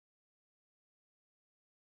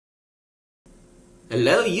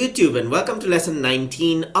Hello YouTube and welcome to lesson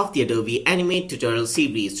 19 of the Adobe Animate tutorial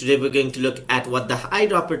series. Today we're going to look at what the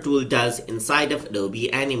eyedropper tool does inside of Adobe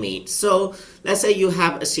Animate. So let's say you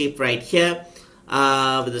have a shape right here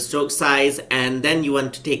with a stroke size, and then you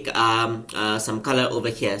want to take some color over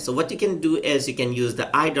here. So what you can do is you can use the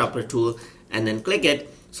eyedropper tool and then click it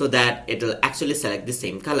so that it will actually select the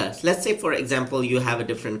same color. So let's say for example you have a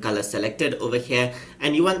different color selected over here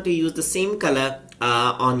and you want to use the same color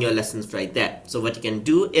on your lessons right there. So what you can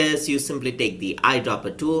do is you simply take the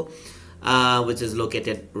eyedropper tool which is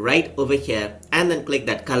located right over here and then click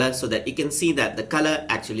that color so that you can see that the color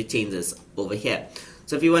actually changes over here.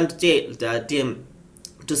 So if you want to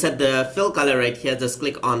set the fill color right here, just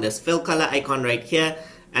click on this fill color icon right here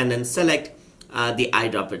and then select the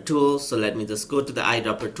eyedropper tool. So let me just go to the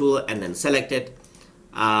eyedropper tool and then select it.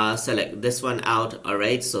 Select this one out.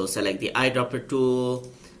 Alright, so select the eyedropper tool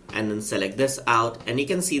and then select this out, and you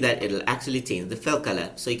can see that it'll actually change the fill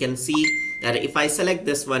color. So you can see that if I select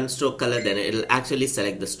this one stroke color, then it'll actually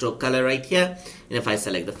select the stroke color right here, and if I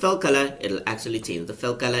select the fill color, it'll actually change the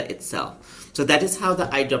fill color itself. So that is how the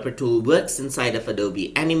eyedropper tool works inside of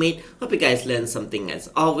Adobe Animate. Hope you guys learned something as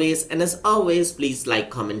always, and as always, please like,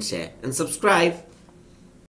 comment, share and subscribe.